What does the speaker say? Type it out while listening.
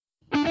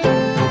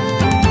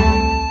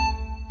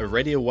a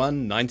Radio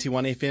 1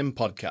 91 FM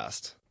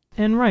podcast.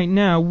 And right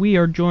now, we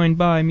are joined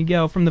by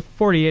Miguel from the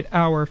 48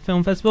 Hour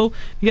Film Festival.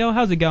 Miguel,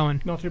 how's it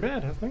going? Not too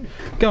bad, how's things?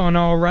 Going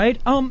all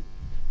right.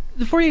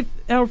 The 48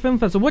 Hour Film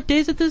Festival, what day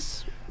is it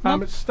this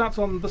month? It starts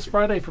on this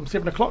Friday from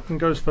 7 o'clock and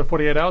goes for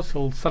 48 hours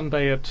till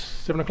Sunday at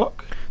 7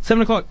 o'clock.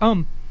 7 o'clock.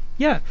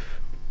 Yeah.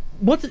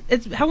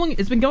 How long?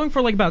 It's been going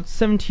for like about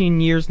 17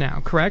 years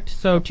now, correct?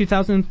 So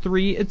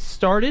 2003 it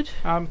started?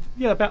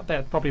 Yeah, about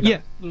that. Probably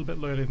a little bit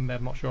earlier than that,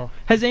 I'm not sure.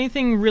 Has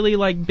anything really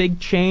like big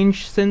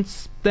changed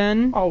since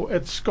then? Oh,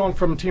 it's gone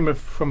from a team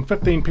from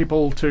 15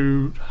 people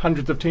to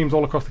hundreds of teams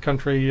all across the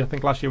country. I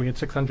think last year we had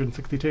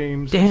 660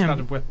 teams. Damn. It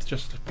started with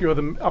just a few of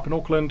them up in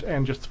Auckland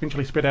and just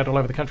eventually spread out all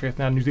over the country. It's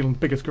now New Zealand's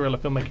biggest guerrilla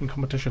filmmaking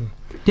competition.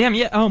 Damn,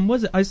 yeah.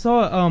 Was it? I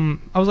saw.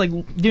 I was like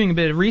doing a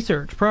bit of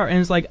research prior, and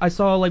it's like I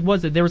saw like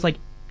there was like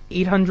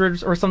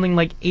 800 or something,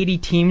 like 80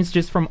 teams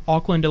just from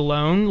Auckland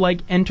alone like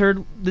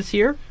entered this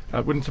year.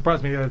 Wouldn't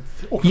surprise me.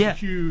 Auckland's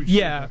huge.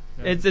 Yeah.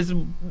 It's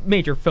a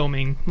major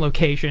filming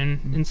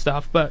location and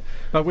stuff, but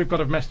we've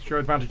got a major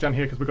advantage down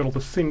here because we've got all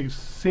the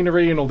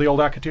scenery and all the old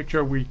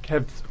architecture. We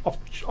have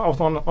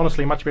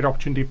honestly a much better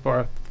opportunity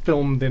for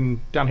film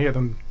than down here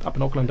than up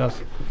in Auckland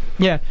does.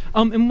 Yeah.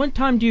 And what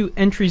time do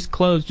entries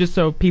close, just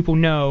so people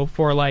know,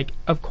 for like,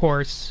 of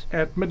course?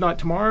 At midnight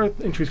tomorrow,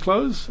 entries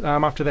close.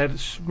 After that,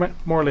 it's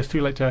more or less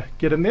too late to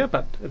get in there,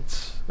 but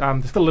it's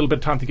there's still a little bit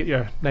of time to get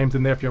your names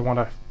in there if you want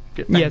to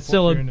get back. Yeah,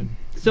 still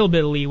a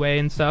bit of leeway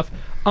and stuff.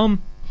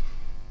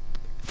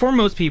 For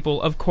most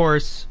people, of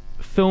course,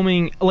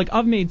 filming, like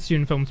I've made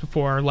student films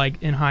before, like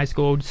in high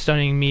school,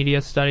 studying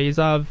media studies.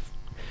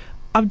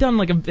 I've done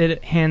like a bit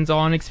of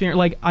hands-on experience.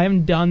 Like I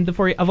haven't done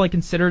I've like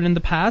considered in the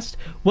past.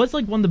 What's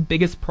like one of the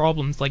biggest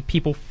problems like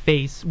people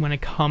face when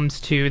it comes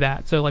to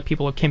that? So like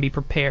people can be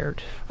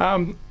prepared.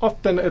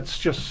 Often it's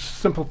just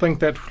simple things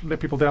that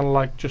let people down,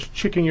 like just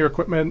checking your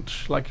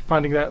equipment, like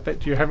finding out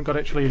that you haven't got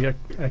actually a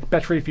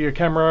battery for your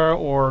camera,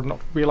 or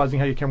not realizing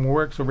how your camera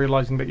works, or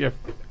realizing that your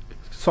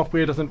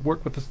software doesn't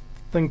work with the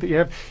thing that you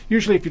have.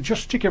 Usually if you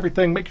just check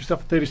everything, make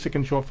yourself a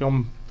 30-second short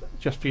film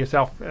just for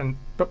yourself and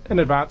in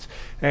advance,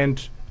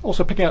 and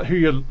also picking out who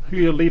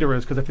your leader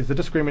is, because if there's a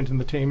disagreement in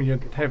the team and you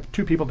have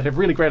two people that have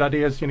really great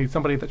ideas, you need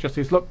somebody that just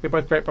says, look, they're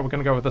both great, but we're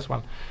going to go with this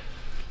one.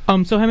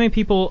 So how many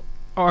people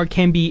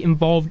can be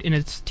involved in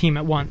a team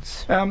at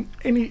once?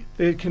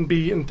 There can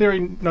be, in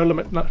theory, no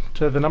limit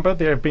to the number.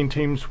 There have been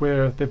teams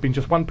where there have been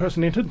just one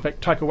person entered. In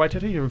fact, Taika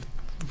Waititi, who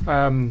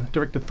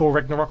directed Thor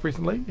Ragnarok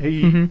recently,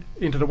 he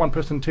entered a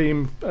one-person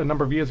team a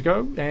number of years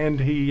ago, and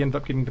he ended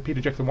up getting the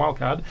Peter Jackson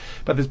wildcard.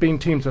 But there's been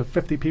teams of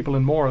 50 people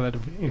and more that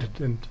have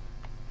entered in.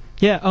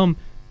 Yeah,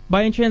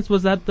 by any chance,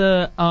 was that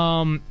the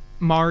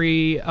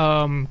Mari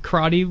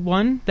karate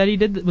one that he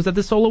did? Was that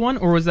the solo one,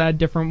 or was that a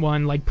different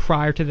one, like,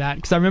 prior to that?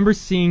 Because I remember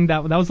seeing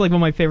that. That was, like, one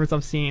of my favorites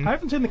I've seen. I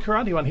haven't seen the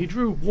karate one. He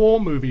drew war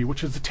movie,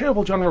 which is a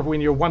terrible genre of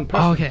when you're one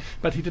person. Oh, okay.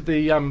 But he did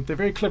the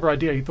very clever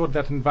idea. He thought of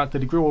that in advance,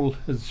 that he grew all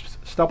his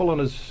stubble on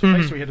his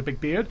face, so he had a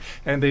big beard,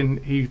 and then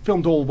he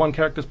filmed all one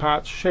character's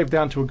parts, shaved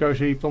down to a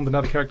goatee, filmed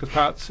another character's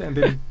parts, and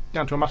then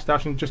down to a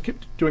mustache, and just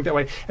kept doing it that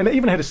way. And it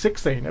even had a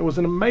sex scene. It was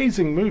an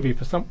amazing movie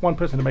for one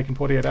person to make in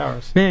 48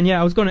 hours. Man, yeah,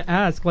 I was going to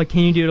ask, like,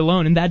 can you do it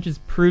alone? And that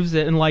just proves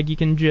it, and, like, you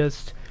can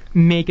just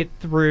make it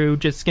through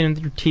just skin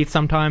through teeth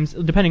sometimes,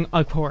 depending,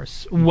 of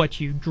course, what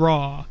you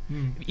draw.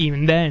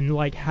 Even then,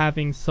 like,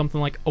 having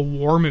something like a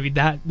war movie,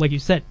 that, like you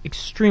said,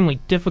 extremely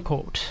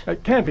difficult.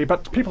 It can be,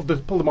 but people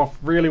just pull them off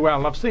really well.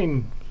 And I've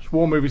seen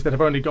war movies that have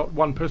only got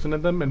one person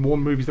in them, and war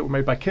movies that were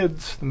made by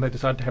kids, and they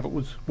decided to have it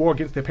was war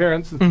against their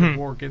parents instead of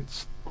war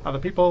against other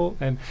people,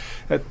 and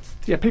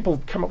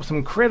people come up with some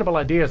incredible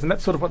ideas, and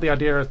that's sort of what the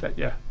idea is, that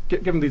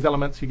given these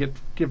elements, you get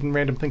given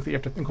random things that you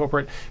have to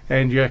incorporate,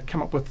 and you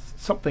come up with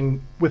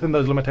something within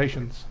those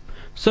limitations.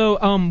 So,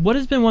 what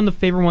has been one of the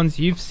favorite ones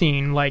you've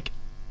seen, like,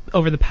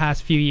 over the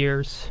past few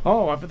years?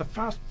 Over the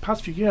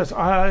past few years,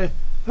 I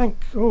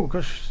think,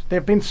 there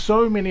have been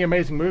so many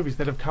amazing movies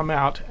that have come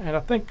out, and I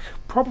think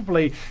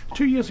probably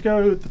 2 years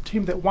ago the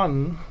team that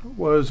won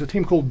was a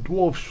team called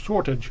Dwarves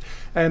Shortage,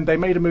 and they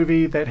made a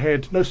movie that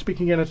had no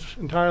speaking in it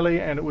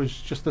entirely, and it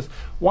was just this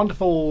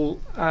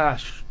wonderful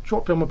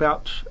short film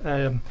about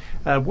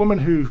a woman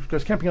who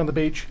goes camping on the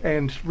beach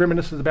and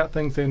reminisces about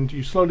things, and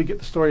you slowly get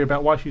the story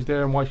about why she's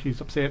there and why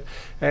she's upset,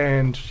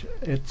 and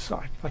it's,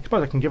 I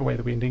suppose I can give away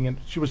the ending, and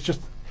she was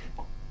just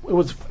it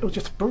was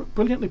just a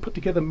brilliantly put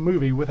together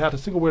movie without a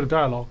single word of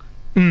dialogue.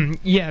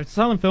 Yeah,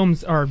 silent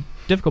films are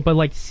difficult, but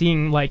like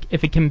seeing like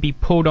if it can be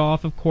pulled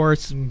off, of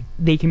course,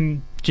 they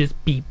can just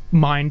be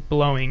mind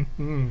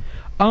blowing.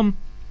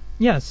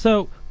 Yeah.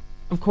 So,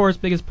 of course,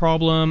 biggest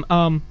problem.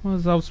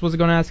 What else was I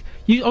going to ask?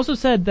 You also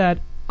said that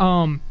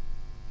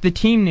the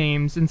team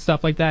names and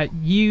stuff like that,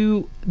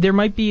 there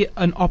might be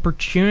an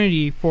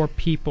opportunity for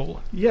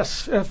people.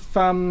 Yes, if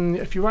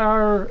you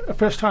are a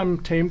first-time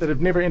team that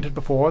have never entered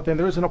before, then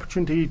there is an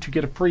opportunity to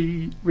get a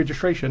free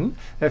registration.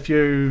 If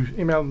you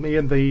email me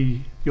in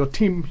the your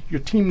team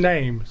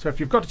name. So if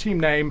you've got a team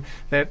name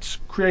that's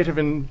creative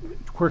and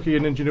quirky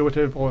and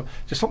ingenuitive, or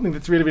just something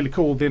that's really, really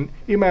cool, then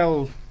you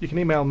can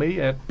email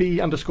me at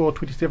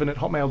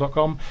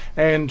b_27@hotmail.com,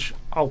 and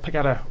I'll pick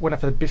out a winner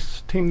for the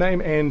best team name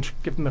and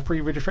give them a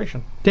free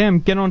registration. Damn,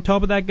 get on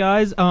top of that,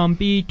 guys.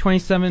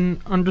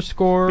 B27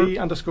 underscore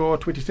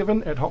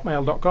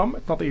b_27@hotmail.com.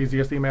 It's not the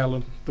easiest email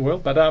in the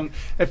world, but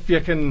if you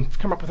can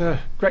come up with a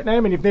great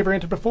name and you've never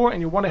entered before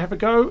and you want to have a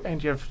go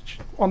and you're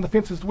on the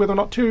fence as to whether or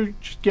not to,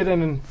 just get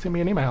in and send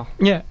me an email.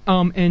 Yeah.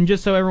 And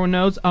just so everyone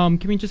knows, can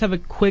we just have a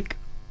quick,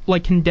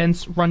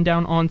 condensed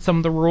rundown on some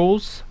of the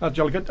rules?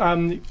 Jolly good.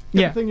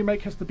 Everything you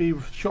make has to be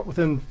shot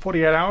within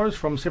 48 hours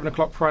from 7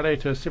 o'clock Friday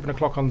to 7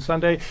 o'clock on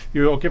Sunday.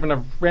 You're given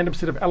a random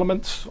set of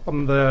elements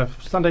on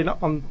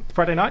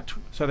Friday night,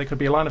 so there could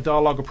be a line of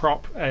dialogue, a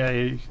prop,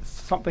 a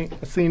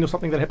scene or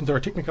something that happens, or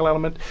a technical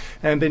element,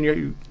 and then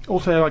you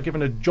also are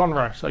given a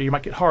genre. So you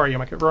might get horror, you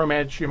might get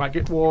romance, you might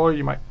get war,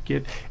 you might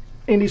get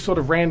any sort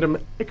of random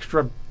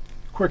extra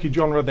quirky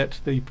genre that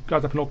the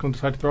guys up in Auckland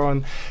decide to throw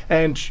in,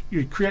 and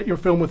you create your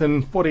film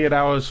within 48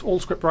 hours. All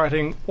script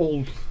writing,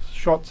 all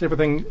shots,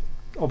 everything,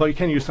 although you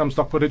can use some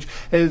stock footage,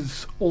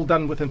 is all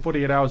done within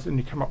 48 hours, and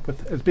you come up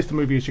with as best a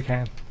movie as you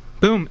can.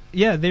 Boom.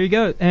 Yeah, there you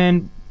go.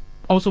 And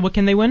also, what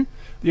can they win?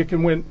 You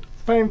can win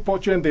fame,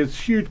 fortune, there's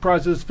huge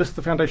prizes.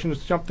 Vista Foundation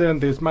has jumped in,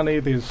 there's money,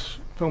 there's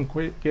film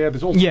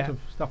there's all sorts of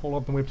stuff all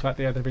on the website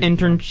there.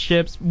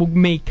 Internships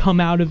may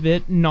come out of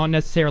it, not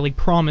necessarily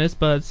promised,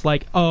 but it's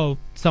like, oh,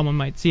 someone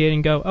might see it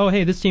and go, oh,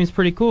 hey, this seems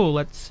pretty cool,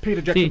 let's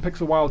Peter Jackson see. Picks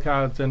the wild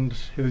cards, and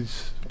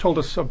he's told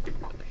us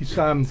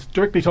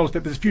directly told us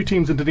that there's a few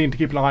teams in Dunedin to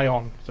keep an eye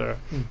on. So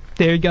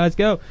there you guys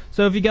go.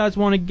 So if you guys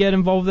want to get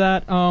involved with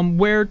that,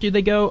 where do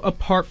they go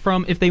apart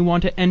from if they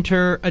want to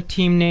enter a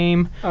team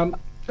name?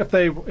 If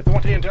they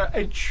want to enter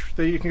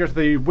you can go to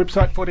the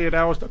website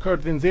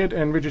 48hours.co.nz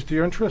and register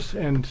your interest.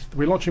 And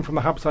we're launching from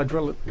the Harborside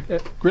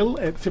Grill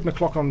at 7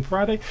 o'clock on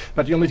Friday,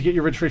 but you'll need to get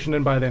your registration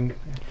in by then.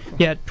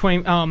 Yeah,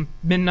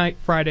 midnight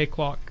Friday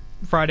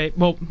Friday.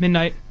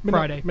 Midnight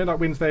Friday. Midnight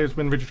Wednesday is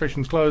when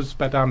registrations close,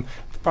 but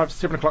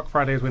 7 o'clock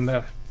Friday is when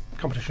the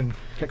competition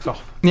kicks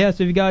off. Yeah,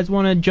 so if you guys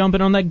want to jump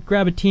in on that,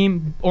 grab a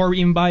team, or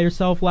even by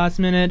yourself last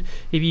minute.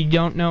 If you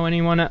don't know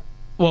anyone,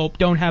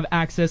 don't have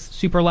access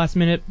super last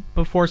minute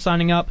before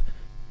signing up,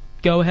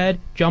 go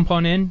ahead, jump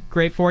on in.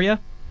 Great for you.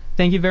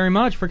 Thank you very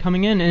much for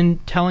coming in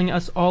and telling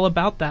us all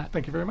about that.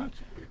 Thank you very much.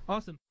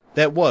 Awesome.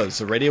 That was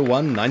a Radio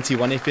 1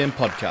 91 FM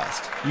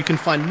podcast. You can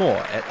find more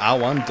at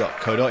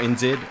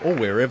r1.co.nz or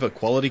wherever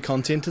quality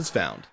content is found.